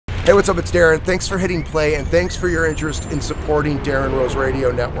Hey, what's up? It's Darren. Thanks for hitting play and thanks for your interest in supporting Darren Rose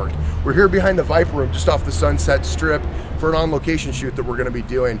Radio Network. We're here behind the Viper Room just off the Sunset Strip for an on-location shoot that we're going to be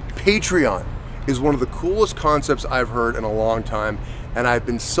doing. Patreon is one of the coolest concepts I've heard in a long time, and I've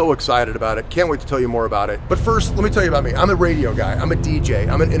been so excited about it. Can't wait to tell you more about it. But first, let me tell you about me. I'm a radio guy, I'm a DJ,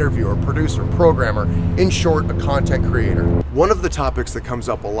 I'm an interviewer, producer, programmer, in short, a content creator. One of the topics that comes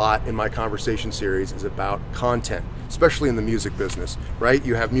up a lot in my conversation series is about content, especially in the music business, right?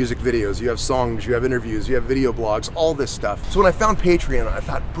 You have music videos, you have songs, you have interviews, you have video blogs, all this stuff. So when I found Patreon, I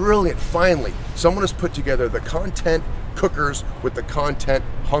thought, brilliant, finally, someone has put together the content cookers with the content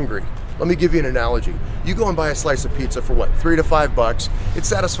hungry. Let me give you an analogy. You go and buy a slice of pizza for what, $3 to $5? It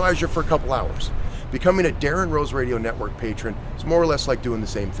satisfies you for a couple hours. Becoming a Darren Rose Radio Network patron is more or less like doing the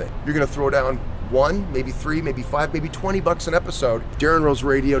same thing. You're gonna throw down one, maybe three, maybe five, maybe 20 bucks an episode. Darren Rose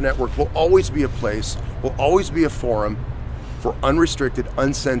Radio Network will always be a place, will always be a forum for unrestricted,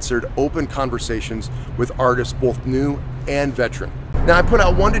 uncensored, open conversations with artists, both new and veteran. Now, I put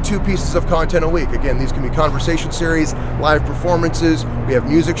out 1 to 2 pieces of content a week. Again, these can be conversation series, live performances, we have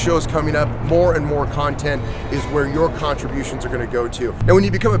music shows coming up. More and more content is where your contributions are gonna go to. Now, when you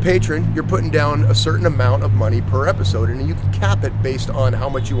become a patron, you're putting down a certain amount of money per episode, and you can cap it based on how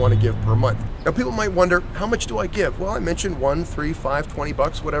much you wanna give per month. Now, people might wonder, how much do I give? Well, I mentioned 1, 3, 5, 20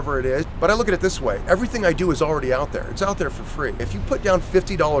 bucks, whatever it is, but I look at it this way. Everything I do is already out there. It's out there for free. If you put down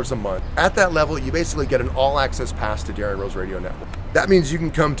 $50 a month, at that level, you basically get an all-access pass to Darren Rose Radio Network. That means you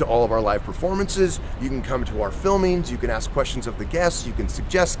can come to all of our live performances, you can come to our filmings, you can ask questions of the guests, you can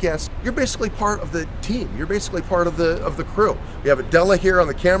suggest guests. You're basically part of the team. You're basically part of the crew. We have Adela here on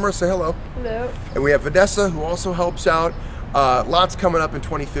the camera. Say hello. Hello. And we have Vanessa, who also helps out. Lots coming up in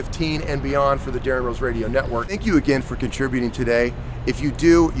 2015 and beyond for the Darren Rose Radio Network. Thank you again for contributing today. If you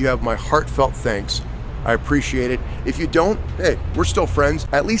do, you have my heartfelt thanks. I appreciate it. If you don't, hey, we're still friends.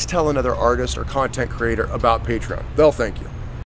 At least tell another artist or content creator about Patreon. They'll thank you.